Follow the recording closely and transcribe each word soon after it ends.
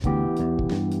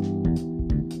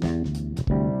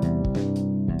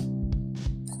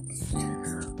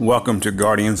Welcome to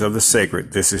Guardians of the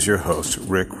Sacred. This is your host,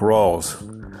 Rick Rawls.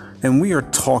 And we are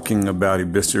talking about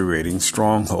eviscerating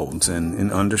strongholds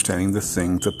and understanding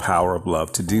the power of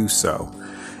love to do so.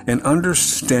 And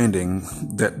understanding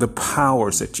that the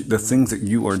things that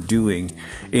you are doing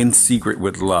in secret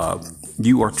with love,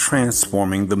 you are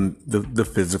transforming the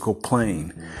physical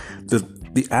plane.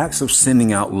 The acts of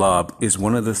sending out love is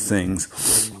one of the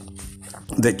things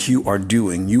that you are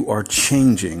doing. You are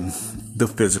changing the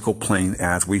physical plane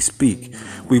as we speak.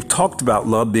 We've talked about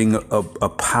love being a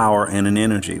power and an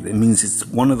energy. That means it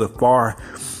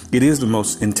is the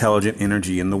most intelligent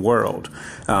energy in the world,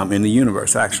 in the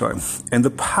universe, actually. And the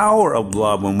power of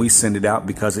love when we send it out,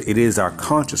 because it is our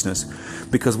consciousness,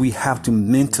 because we have to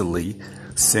mentally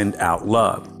send out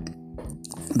love.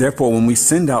 Therefore, when we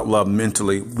send out love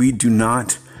mentally, we do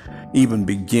not even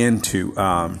begin to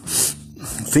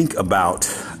think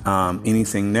about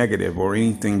anything negative or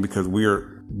anything, because we are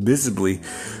visibly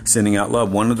sending out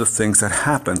love. One of the things that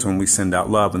happens when we send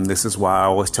out love, and this is why I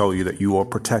always tell you that you are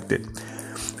protected.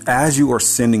 As you are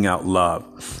sending out love,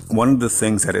 one of the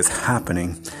things that is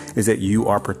happening is that you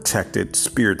are protected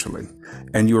spiritually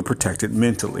and you are protected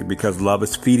mentally, because love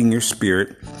is feeding your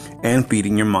spirit and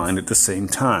feeding your mind at the same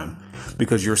time,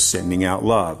 because you're sending out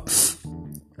love.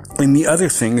 And the other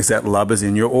thing is that love is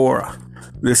in your aura.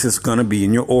 This is going to be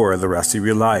in your aura the rest of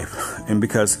your life. And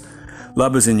because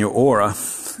love is in your aura,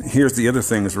 here's the other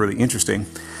thing that's really interesting,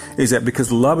 is that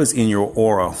because love is in your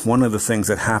aura, one of the things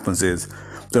that happens is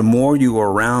the more you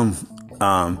are around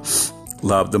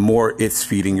love, the more it's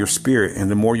feeding your spirit.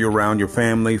 And the more you're around your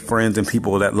family, friends, and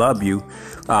people that love you,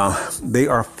 they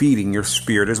are feeding your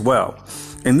spirit as well.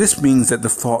 And this means that the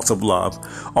thoughts of love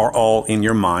are all in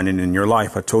your mind and in your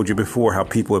life. I told you before how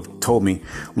people have told me,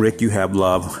 Rick, you have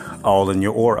love all in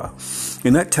your aura.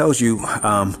 And that tells you,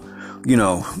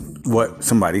 what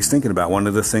somebody's thinking about. One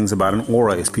of the things about an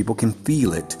aura is people can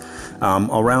feel it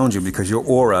around you, because your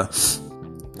aura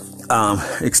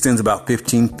extends about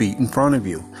 15 feet in front of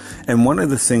you. And one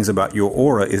of the things about your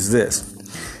aura is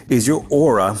your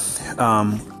aura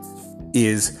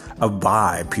is a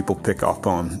vibe people pick up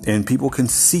on, and people can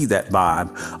see that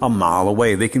vibe a mile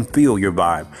away. They can feel your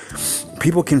vibe.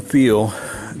 People can feel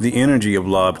the energy of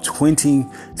love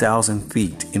 20,000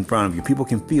 feet in front of you. People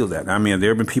can feel that. I mean, there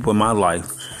have been people in my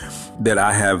life that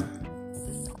I have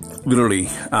literally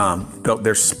felt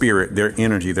their spirit, their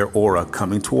energy, their aura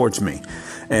coming towards me.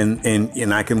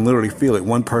 And I can literally feel it.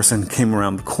 One person came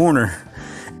around the corner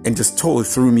and just totally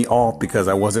threw me off because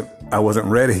I wasn't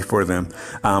ready for them.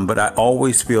 But I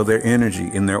always feel their energy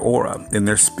in their aura, in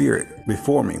their spirit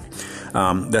before me.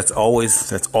 That's always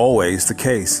the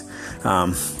case.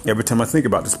 Every time I think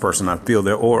about this person, I feel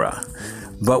their aura.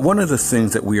 But one of the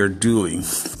things that we are doing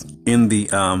in the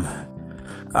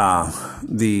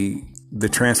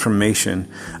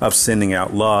transformation of sending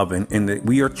out love, and that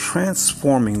we are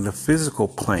transforming the physical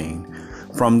plane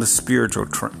from the spiritual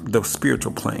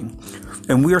plane.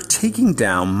 And we are taking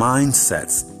down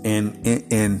mindsets and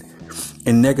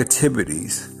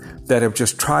negativities that have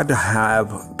just tried to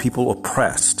have people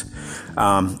oppressed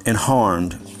and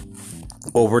harmed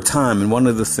over time. And one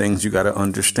of the things you got to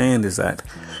understand is that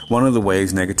one of the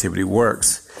ways negativity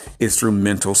works is through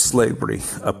mental slavery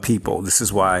of people. This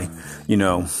is why,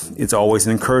 it's always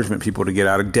an encouragement people to get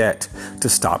out of debt, to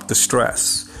stop the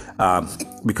stress.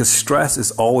 Because stress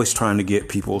is always trying to get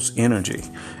people's energy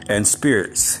and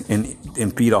spirits and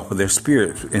feed off of their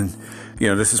spirit. And,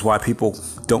 this is why people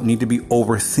don't need to be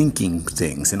overthinking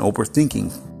things and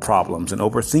overthinking problems and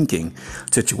overthinking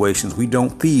situations. We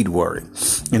don't feed worry.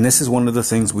 And this is one of the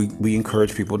things we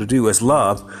encourage people to do as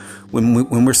love.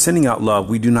 When we're sending out love,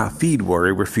 we do not feed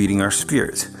worry. We're feeding our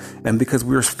spirits. And because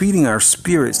we're feeding our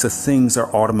spirits, the things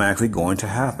are automatically going to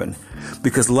happen.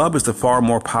 Because love is the far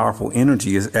more powerful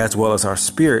energy as well as our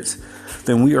spirits,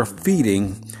 then we are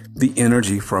feeding the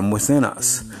energy from within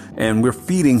us. And we're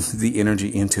feeding the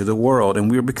energy into the world. And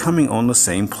we're becoming on the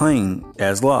same plane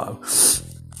as love.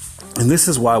 And this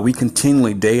is why we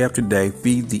continually, day after day,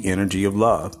 feed the energy of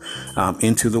love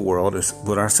into the world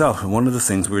with ourselves. And one of the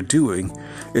things we're doing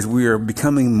is we are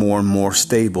becoming more and more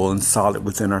stable and solid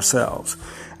within ourselves.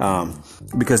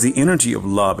 Because the energy of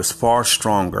love is far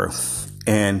stronger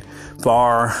and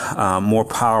far more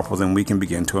powerful than we can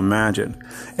begin to imagine.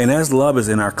 And as love is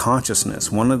in our consciousness,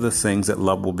 one of the things that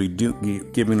love will be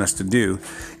giving us to do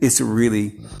is to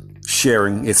really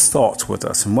sharing its thoughts with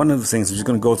us. And one of the things, I'm just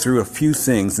going to go through a few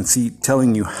things and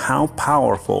telling you how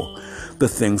powerful the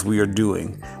things we are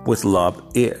doing with love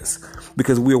is.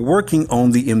 Because we are working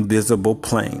on the invisible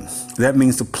plane. That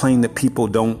means the plane that people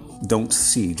don't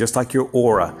see, just like your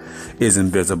aura is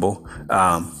invisible.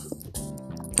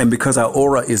 And because our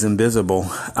aura is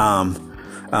invisible,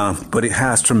 but it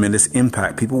has tremendous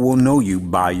impact. People will know you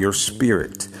by your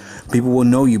spirit. People will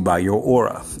know you by your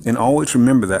aura. And always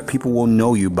remember that people will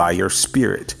know you by your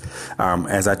spirit.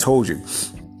 As I told you,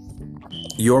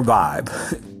 your vibe,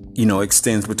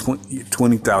 extends between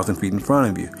 20,000 feet in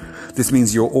front of you. This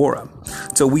means your aura.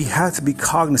 So we have to be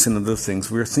cognizant of the things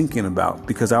we're thinking about,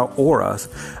 because our auras,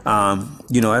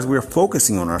 as we're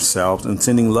focusing on ourselves and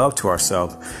sending love to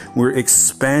ourselves, we're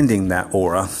expanding that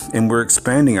aura, and we're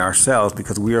expanding ourselves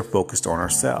because we are focused on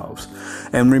ourselves.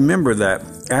 And remember that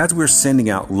as we're sending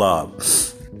out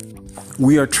love,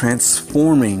 we are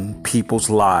transforming people's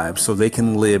lives so they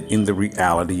can live in the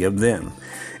reality of them.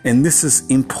 And this is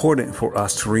important for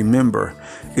us to remember,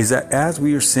 is that as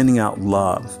we are sending out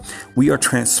love, we are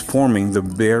transforming the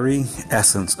very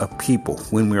essence of people.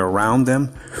 When we're around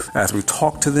them, as we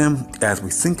talk to them, as we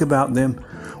think about them,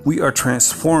 we are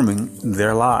transforming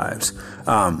their lives.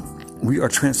 We are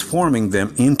transforming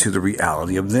them into the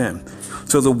reality of them.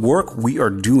 So the work we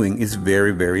are doing is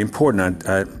very, very important.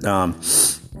 I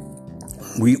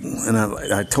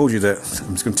told you that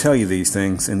I'm just going to tell you these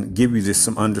things and give you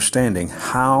some understanding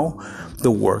how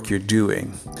the work you're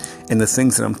doing and the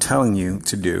things that I'm telling you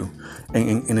to do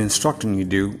and instructing you to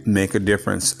do make a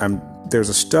difference. There's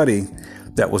a study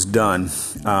that was done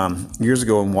years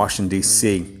ago in Washington,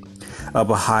 D.C. of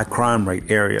a high crime rate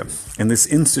area. And this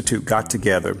institute got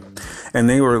together and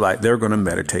they were going to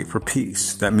meditate for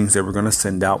peace. That means they were going to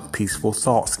send out peaceful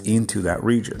thoughts into that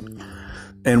region.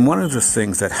 And one of the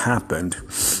things that happened,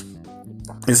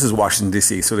 this is Washington,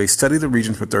 D.C., so they studied the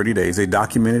region for 30 days. They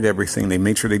documented everything. They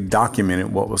made sure they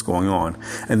documented what was going on.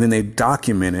 And then they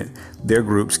documented their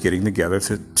groups getting together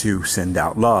to send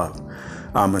out love,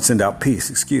 and send out peace,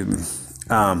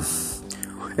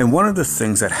 and one of the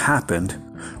things that happened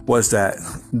was that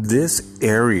this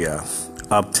area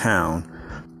of town,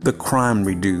 the crime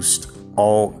reduced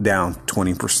all down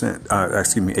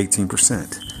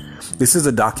 18%. This is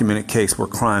a documented case where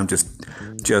crime just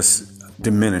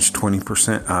diminished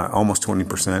 20%, almost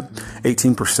 20%,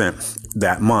 18%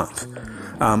 that month.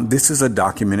 This is a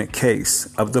documented case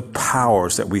of the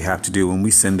powers that we have to do when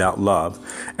we send out love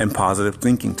and positive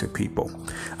thinking to people.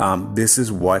 This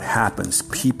is what happens.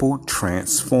 People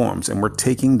transforms, and we're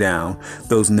taking down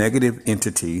those negative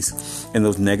entities and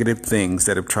those negative things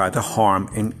that have tried to harm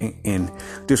and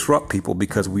disrupt people,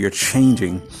 because we are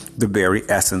changing the very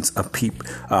essence of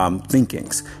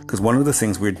thinkings. Because one of the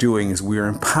things we're doing is we're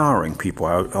empowering people.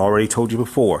 I already told you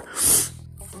before,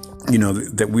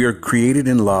 that we are created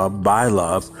in love, by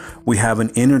love. We have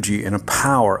an energy and a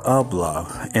power of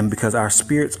love. And because our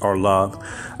spirits are love,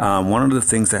 one of the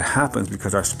things that happens,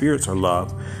 because our spirits are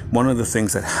love, one of the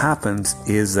things that happens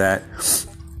is that,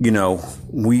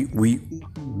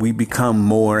 we become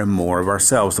more and more of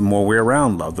ourselves. The more we're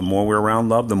around love, the more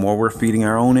we're feeding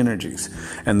our own energies,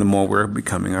 and the more we're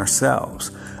becoming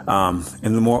ourselves. And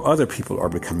the more other people are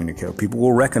becoming people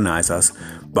will recognize us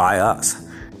by us.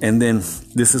 And then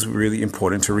this is really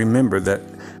important to remember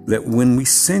that when we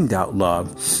send out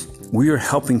love, we are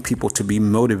helping people to be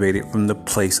motivated from the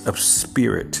place of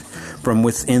spirit, from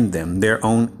within them, their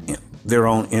own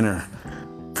inner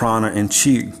prana and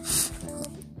chi.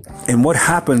 And what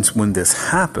happens when this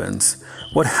happens?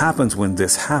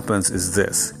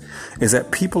 Is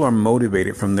that people are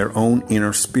motivated from their own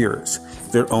inner spirits,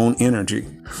 their own energy,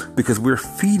 because we're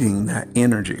feeding that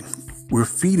energy. We're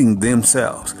feeding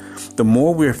themselves. The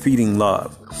more we're feeding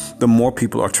love, the more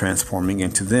people are transforming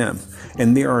into them.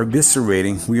 And we are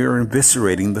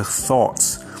eviscerating the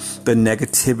thoughts, the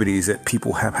negativities that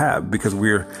people have had, because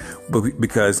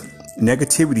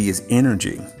negativity is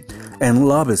energy and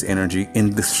love is energy,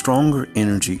 and the stronger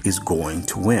energy is going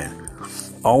to win.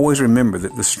 Always remember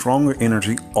that the stronger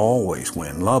energy always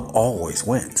wins. Love always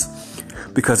wins,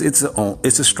 because it's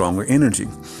a stronger energy.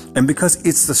 And because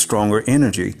it's the stronger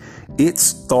energy,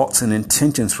 its thoughts and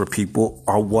intentions for people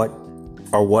are what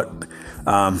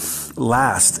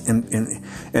last and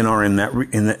are in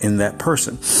that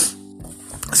person.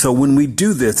 So when we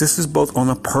do this is both on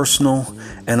a personal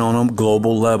and on a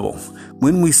global level.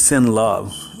 When we send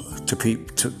love to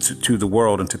the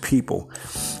world and to people,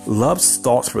 love's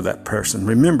thoughts for that person.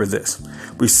 Remember this: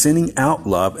 we're sending out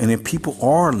love, and if people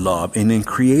are loved and then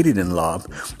created in love,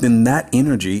 then that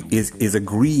energy is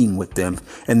agreeing with them,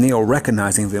 and they are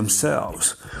recognizing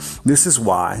themselves. This is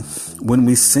why when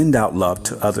we send out love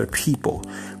to other people,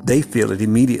 they feel it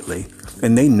immediately,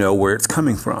 and they know where it's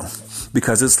coming from,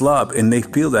 because it's love, and they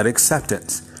feel that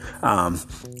acceptance of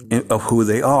who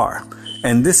they are.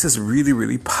 And this is really,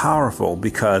 really powerful,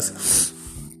 because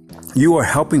you are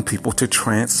helping people to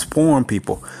transform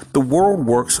people. The world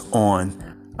works on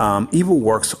Evil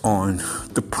works on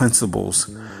the principles,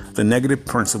 the negative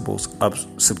principles of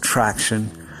subtraction,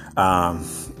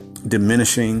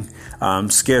 diminishing,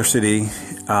 scarcity,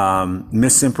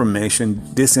 misinformation,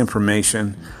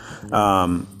 disinformation,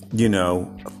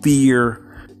 fear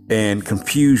and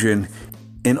confusion,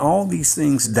 and all these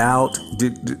things, doubt,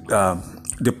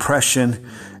 depression,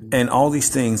 and all these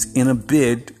things in a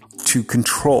bid to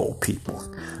control people,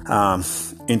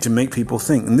 and to make people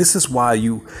think. And this is why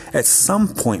you, at some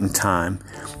point in time,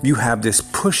 you have this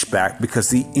pushback, because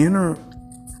the inner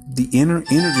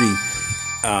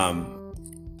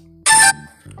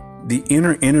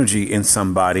energy in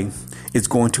somebody is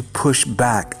going to push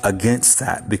back against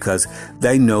that, because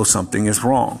they know something is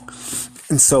wrong.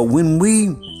 And so when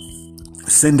we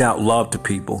send out love to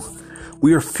people,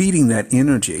 we are feeding that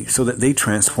energy so that they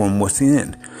transform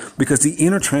within, because the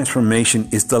inner transformation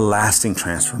is the lasting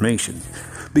transformation,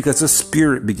 because the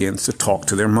spirit begins to talk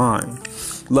to their mind.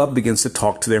 Love begins to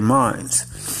talk to their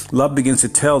minds. Love begins to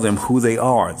tell them who they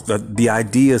are. The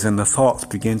ideas and the thoughts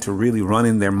begin to really run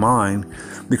in their mind,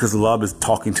 because love is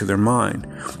talking to their mind,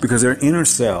 because their inner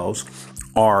selves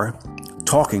are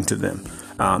talking to them.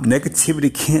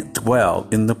 Negativity can't dwell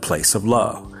in the place of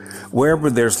love. Wherever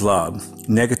there's love,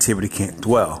 negativity can't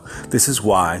dwell. This is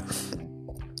why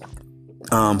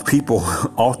people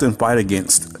often fight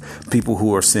against people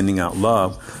who are sending out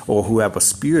love or who have a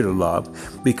spirit of love,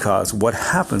 because what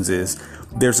happens is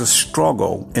there's a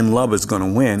struggle and love is going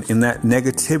to win, and that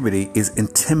negativity is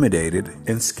intimidated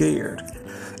and scared.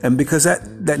 And because that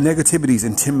negativity is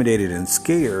intimidated and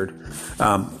scared,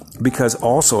 because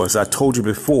also, as I told you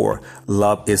before,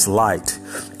 love is light.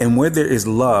 And where there is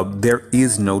love, there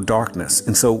is no darkness.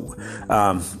 And so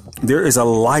there is a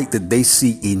light that they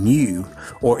see in you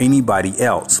or anybody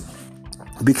else,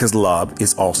 because love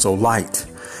is also light.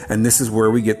 And this is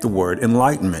where we get the word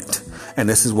enlightenment. And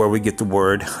this is where we get the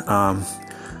word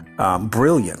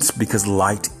brilliance, because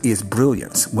light is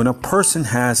brilliance. When a person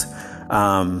has,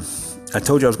 I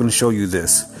told you I was going to show you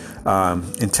this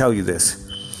and tell you this.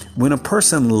 When a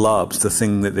person loves the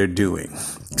thing that they're doing,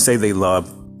 say they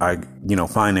love,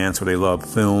 finance, or they love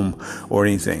film or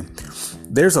anything,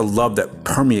 there's a love that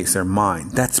permeates their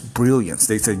mind. That's brilliance.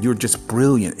 They said, you're just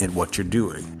brilliant at what you're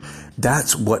doing.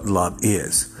 That's what love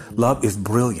is. Love is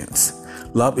brilliance.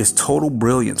 Love is total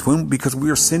brilliance, because we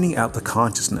are sending out the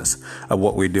consciousness of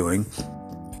what we're doing.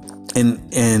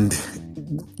 And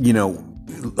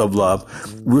of love,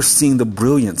 we're seeing the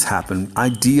brilliance happen.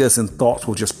 Ideas and thoughts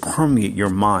will just permeate your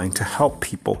mind to help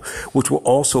people, which will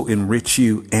also enrich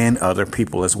you and other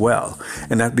people as well.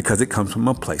 And that's because it comes from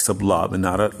a place of love, and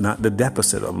not the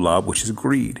deficit of love, which is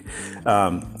greed.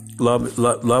 Love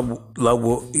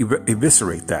will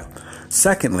eviscerate that.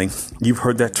 Secondly, you've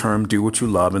heard that term, do what you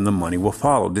love and the money will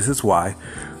follow. This is why,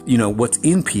 what's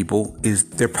in people is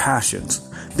their passions.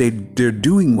 They're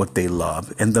doing what they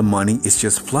love, and the money is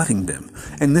just flooding them.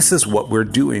 And this is what we're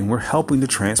doing. We're helping to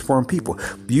transform people.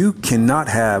 You cannot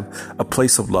have a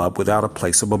place of love without a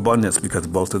place of abundance, because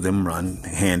both of them run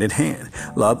hand in hand.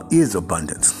 Love is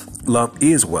abundance. Love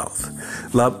is wealth.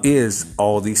 Love is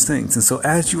all these things. And so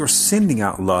as you are sending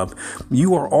out love,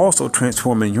 you are also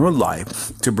transforming your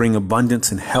life to bring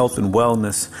abundance and health and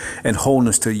wellness and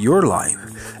wholeness to your life,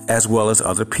 as well as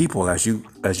other people, as you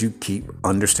keep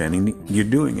understanding you're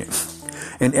doing it.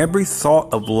 And every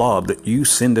thought of love that you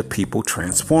send to people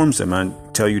transforms them. I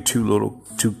tell you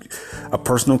a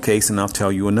personal case, and I'll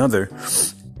tell you another.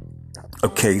 A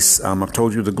case, I've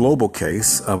told you the global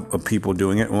case of people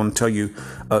doing it. I want to tell you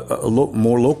a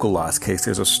more localized case.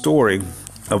 There's a story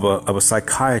of a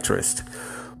psychiatrist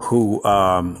who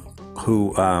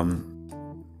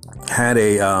had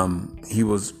he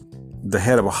was the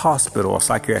head of a hospital, a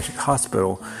psychiatric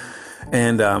hospital,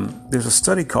 and there's a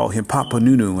study called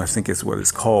Himpapanunu, I think is what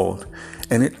it's called,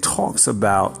 and it talks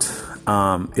about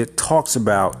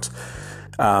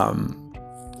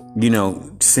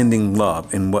sending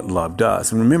love and what love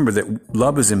does. And remember that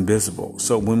love is invisible.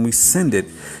 So when we send it,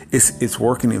 it's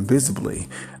working invisibly.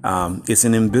 It's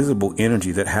an invisible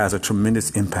energy that has a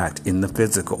tremendous impact in the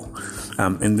physical.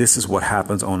 And this is what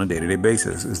happens on a day-to-day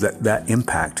basis, is that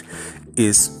impact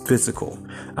is physical.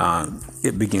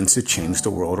 It begins to change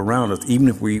the world around us, even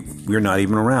if we're not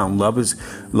even around.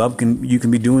 You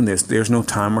can be doing this. There's no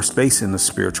time or space in the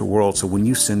spiritual world. So when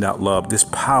you send out love, this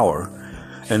power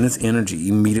and this energy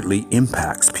immediately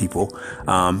impacts people,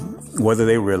 whether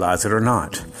they realize it or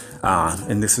not.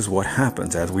 And this is what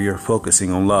happens as we are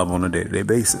focusing on love on a day-to-day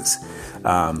basis.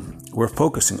 We're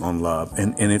focusing on love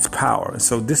and its power.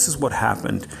 So this is what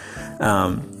happened.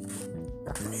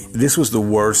 This was the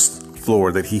worst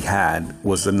floor that he had,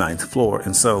 was the 9th floor.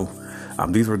 And so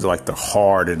These were like the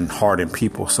hardened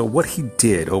people. So what he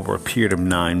did over a period of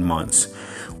 9 months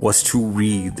was to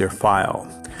read their file.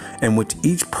 And with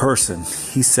each person,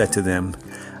 he said to them,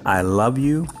 I love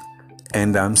you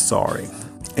and I'm sorry.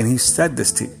 And he said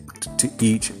this to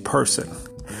each person.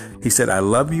 He said, I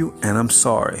love you and I'm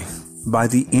sorry. By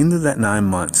the end of that 9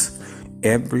 months,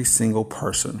 every single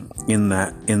person in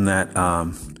that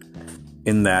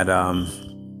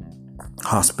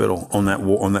hospital, on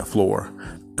that floor,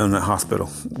 in that hospital,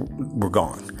 were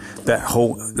gone. That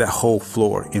whole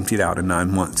floor emptied out in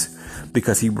 9 months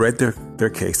because he read their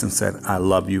case and said, I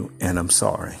love you and I'm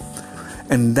sorry.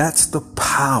 And that's the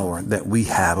power that we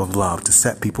have of love, to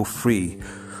set people free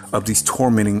of these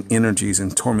tormenting energies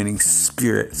and tormenting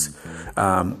spirits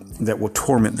that will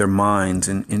torment their minds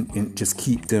and just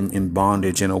keep them in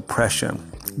bondage and oppression,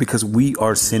 because we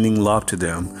are sending love to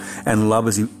them, and love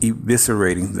is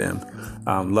eviscerating them.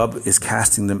 Love is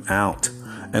casting them out,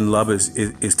 and love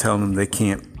is telling them they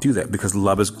can't do that, because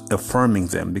love is affirming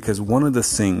them. Because one of the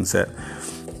things that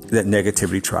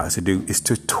negativity tries to do is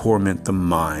to torment the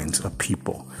minds of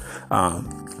people.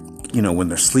 When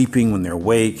they're sleeping, when they're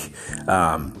awake,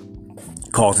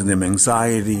 causing them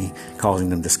anxiety, causing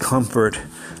them discomfort,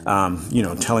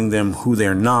 telling them who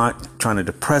they're not, trying to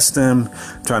depress them,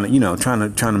 trying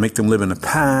to make them live in the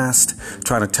past,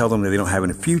 trying to tell them that they don't have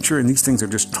any future. And these things are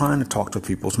just trying to talk to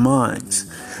people's minds.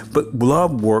 But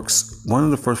love works. One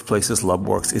of the first places love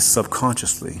works is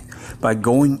subconsciously, by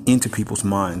going into people's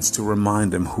minds to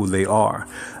remind them who they are.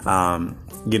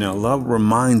 Love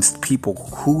reminds people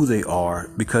who they are,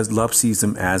 because love sees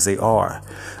them as they are.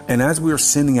 And as we are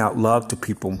sending out love to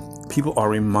people are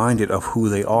reminded of who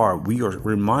they are. We are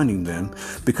reminding them,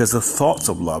 because the thoughts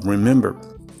of love, remember,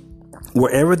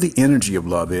 wherever the energy of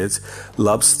love is,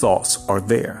 love's thoughts are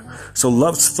there. So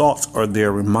love's thoughts are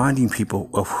there, reminding people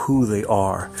of who they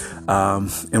are,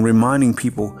 and reminding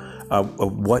people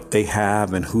of what they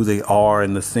have and who they are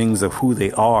and the things of who they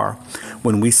are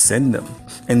when we send them.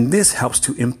 And this helps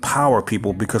to empower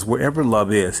people, because wherever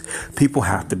love is, people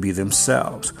have to be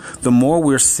themselves. The more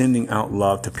we're sending out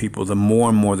love to people, the more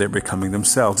and more they're becoming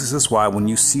themselves. This is why when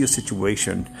you see a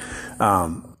situation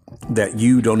that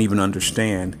you don't even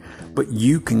understand, but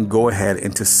you can go ahead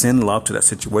and to send love to that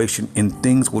situation, and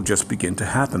things will just begin to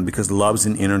happen, because love's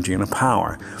an energy and a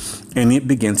power, and it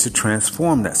begins to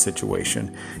transform that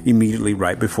situation immediately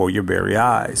right before your very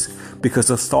eyes. Because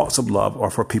the thoughts of love are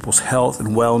for people's health and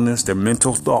wellness, their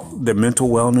mental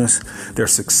wellness, their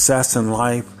success in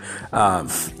life.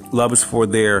 Love is for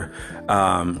their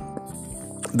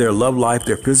love life,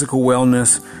 their physical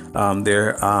wellness,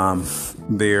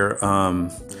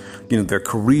 their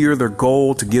career, their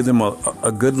goal, to give them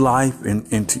a good life,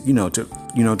 and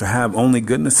to have only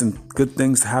goodness and good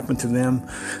things happen to them.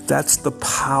 That's the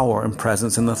power and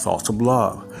presence in the thoughts of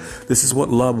love. This is what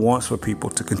love wants for people,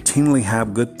 to continually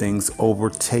have good things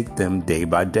overtake them day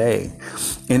by day.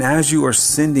 And as you are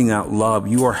sending out love,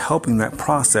 you are helping that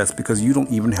process, because you don't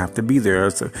even have to be there.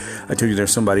 I tell you,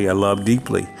 there's somebody I love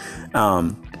deeply,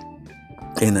 and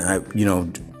I've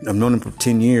known him for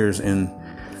 10 years, and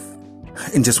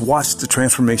just watched the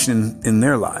transformation in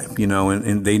their life,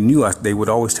 and they knew they would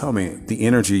always tell me, the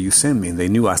energy you send me. They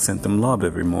knew I sent them love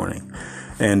every morning,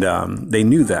 and they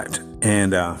knew that.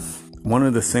 And one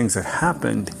of the things that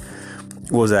happened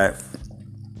was that,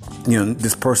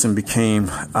 this person became,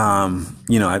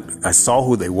 I saw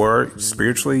who they were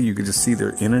spiritually. You could just see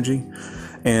their energy.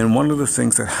 And one of the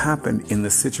things that happened in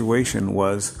the situation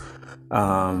was,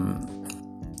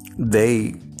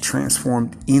 they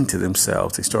transformed into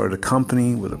themselves. They started a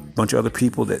company with a bunch of other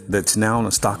people that's now on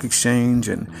a stock exchange,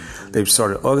 and they've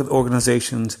started other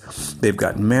organizations. They've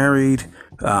gotten married,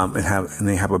 and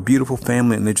they have a beautiful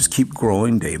family, and they just keep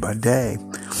growing day by day.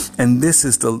 And this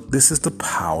is the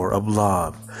power of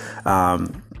love.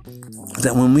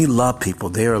 That when we love people,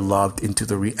 they are loved into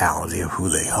the reality of who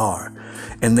they are,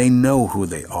 and they know who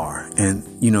they are, and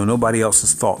nobody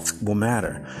else's thoughts will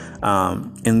matter.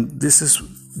 And this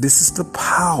is the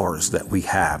powers that we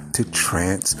have to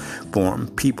transform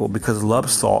people, because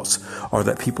love's thoughts are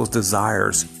that people's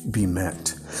desires be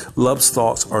met. Love's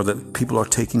thoughts are that people are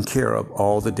taken care of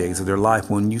all the days of their life.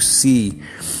 When you see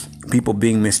people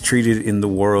being mistreated in the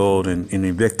world and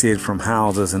evicted from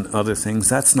houses and other things,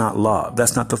 that's not love.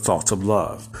 That's not the thoughts of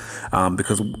love,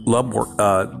 because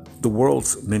the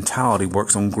world's mentality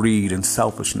works on greed and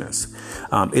selfishness.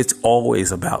 It's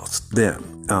always about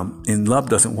them, and love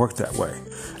doesn't work that way.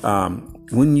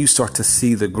 When you start to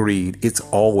see the greed, it's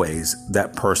always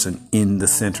that person in the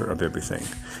center of everything.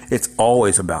 It's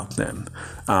always about them.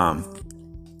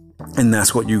 And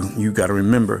that's what you got to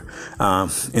remember.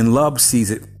 And love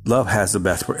sees it. Love has the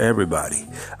best for everybody.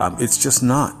 It's just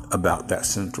not about that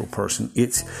central person.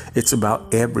 It's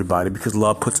about everybody, because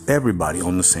love puts everybody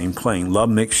on the same plane. Love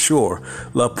makes sure.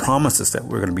 Love promises that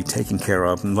we're going to be taken care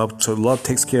of, and love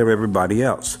takes care of everybody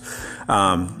else.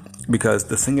 Because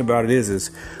the thing about it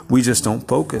is we just don't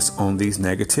focus on these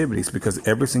negativities, because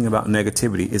everything about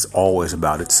negativity is always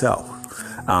about itself.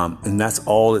 And that's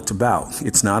all it's about.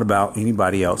 It's not about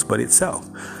anybody else but itself.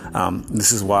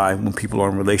 This is why when people are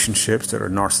in relationships that are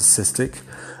narcissistic,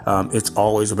 it's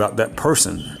always about that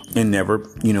person and never,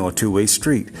 a two-way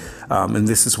street. And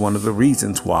this is one of the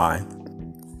reasons why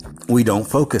we don't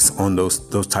focus on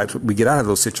those types. We get out of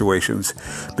those situations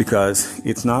because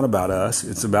it's not about us.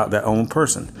 It's about that own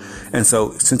person. And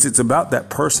so since it's about that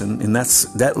person, and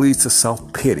that leads to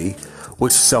self-pity,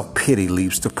 which self-pity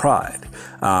leads to pride.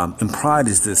 And pride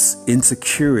is this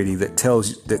insecurity that tells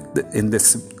you that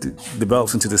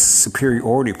develops into this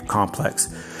superiority complex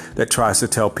that tries to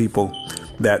tell people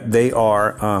that they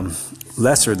are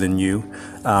lesser than you,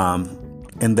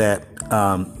 and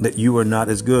that you are not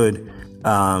as good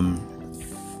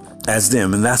as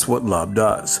them. And that's what love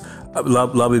does.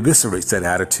 Love eviscerates that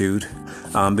attitude,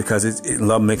 because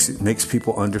love makes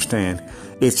people understand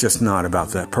it's just not about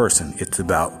that person. It's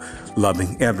about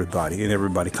loving everybody and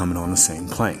everybody coming on the same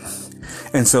plane.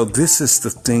 And so this is the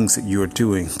things that you're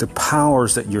doing, the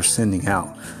powers that you're sending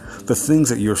out, the things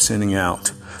that you're sending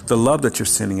out. The love that you're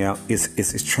sending out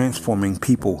is transforming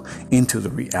people into the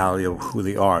reality of who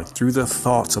they are. Through the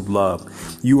thoughts of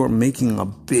love, you are making a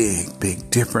big, big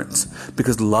difference,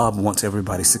 because love wants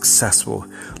everybody successful.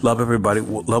 Love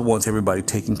wants everybody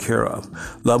taken care of.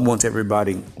 Love wants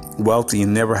everybody wealthy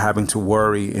and never having to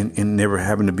worry and never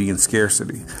having to be in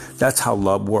scarcity. That's how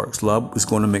love works. Love is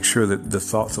going to make sure that the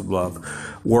thoughts of love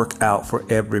work out for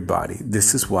everybody.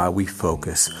 This is why we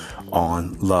focus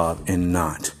on love and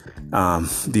not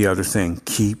the other thing.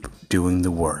 Keep doing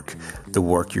the work. The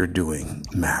work you're doing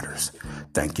matters.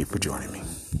 Thank you for joining me.